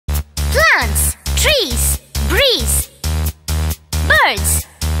trees, breeze. Birds,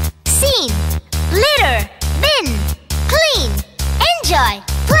 scene, litter, bin, clean, enjoy,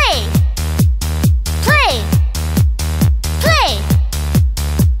 play. Play, play,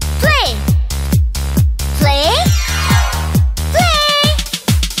 play, play, play.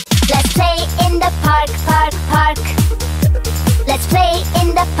 Let's play in the park, park, park. Let's play in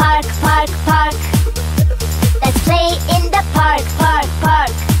the park, park, park. Let's play in the park, park,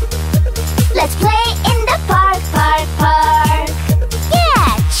 park. Let's play in the park, park, park. Yeah,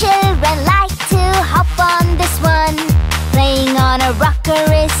 children like to hop on this one. Playing on a rocker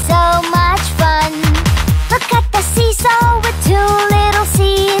is so much fun. Look at the seesaw with two little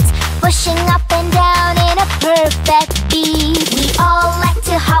seats, pushing up and down in a perfect beat. We all like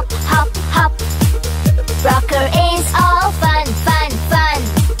to hop, hop, hop. Rocker is all fun, fun, fun.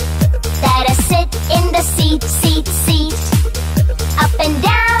 Let us sit in the seat, seat, seat. Up and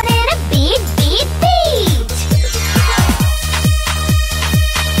down in a beat, beat, beat.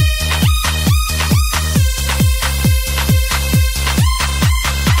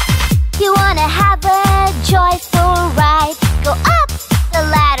 You wanna have a joyful ride? Go up the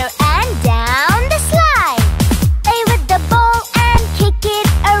ladder and down the slide. Play with the ball and kick it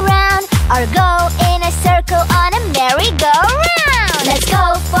around, or go in a circle on a merry-go-round. Let's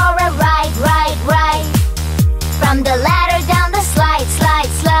go for a ride, ride, ride. From the ladder down the slide,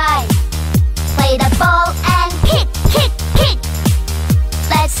 slide, slide. Play the ball and kick, kick, kick.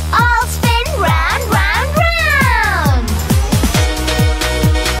 Let's all spin round, round, round.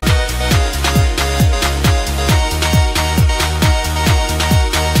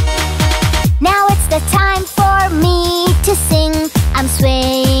 Now it's the time for me to sing. I'm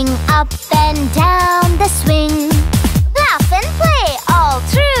swaying up and down the swing. Laugh and play all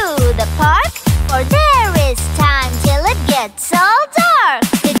through the park, for there is time till it gets all dark.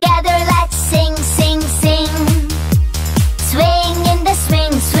 Together let's sing, sing, sing. Swaying in the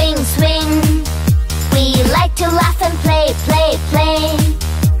swing, swing, swing. We like to laugh and play, play, play.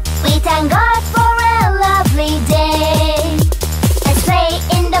 We thank God for a lovely day. Let's play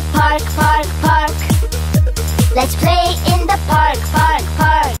in the park, park, park. Let's play in the park, park,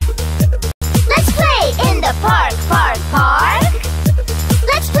 park. Let's play in the park, park, park.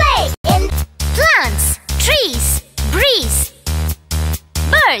 Let's play in plants, trees, breeze.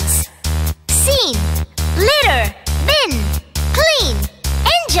 Birds, scene, litter, bin, clean,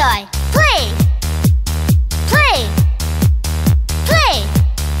 enjoy, play. Play, play,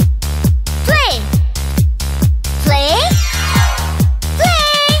 play, play, play.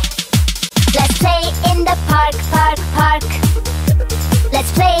 Let's play in the park, park, park.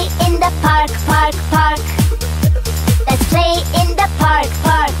 Let's play in the park, park, park. Let's play in the park,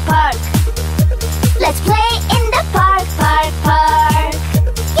 park, park. Let's play in the park, park, park.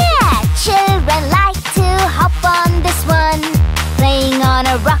 Yeah, children like to hop on this one. Playing on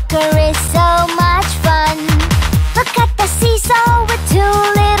a rocker is so much fun. Look at the seesaw with two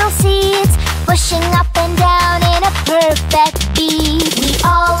little seats, pushing up and down in a perfect beat. We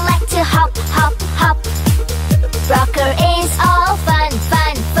all like to hop, hop, hop. Rocker is all fun,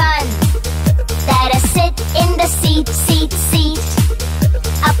 fun, fun. Let us sit in the seat, seat, seat.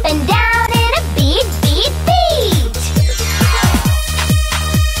 Up and down in a beat, beat, beat.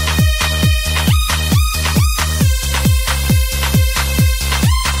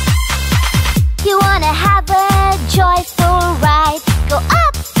 You wanna have a joyful ride? Go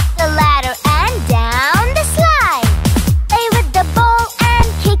up the ladder and down the slide. Play with the ball and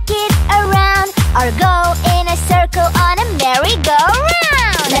kick it around, or go in a circle on a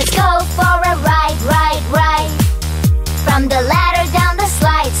merry-go-round. Let's go for a ride, ride, ride. From the ladder down the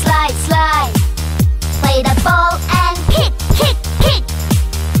slide, slide, slide. Play the ball and kick, kick, kick.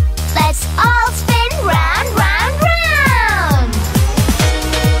 Let's all spin round, round, round.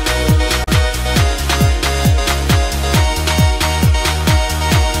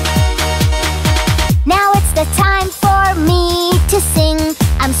 Now it's the time for me to sing.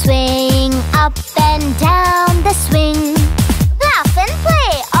 I'm swaying up and down the swing. Laugh and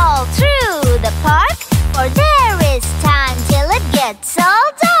play all through the park, for there is time till it gets all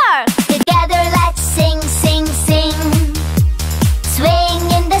dark. Together let's sing, sing, sing. Swaying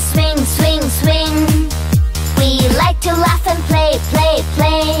in the swing, swing, swing. We like to laugh and play, play,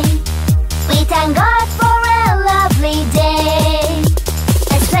 play. We thank God for a lovely day.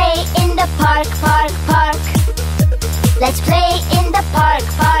 Let's play in the park, park, park. Let's play in the park,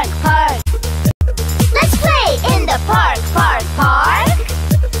 park, park. Let's play in the park, park, park.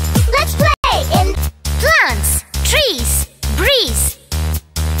 Let's play in plants, trees, breeze.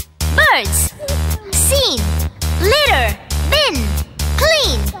 Birds, scene, litter, bin,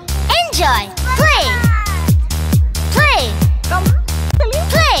 clean, enjoy, play.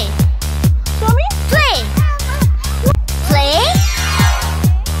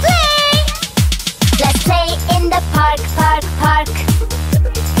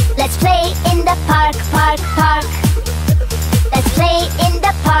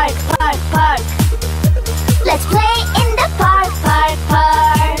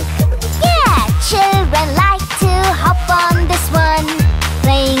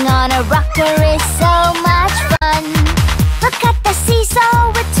 The rocker is so much fun. Look at the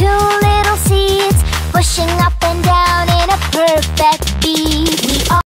seesaw with two little seats, pushing up and down in a perfect beat.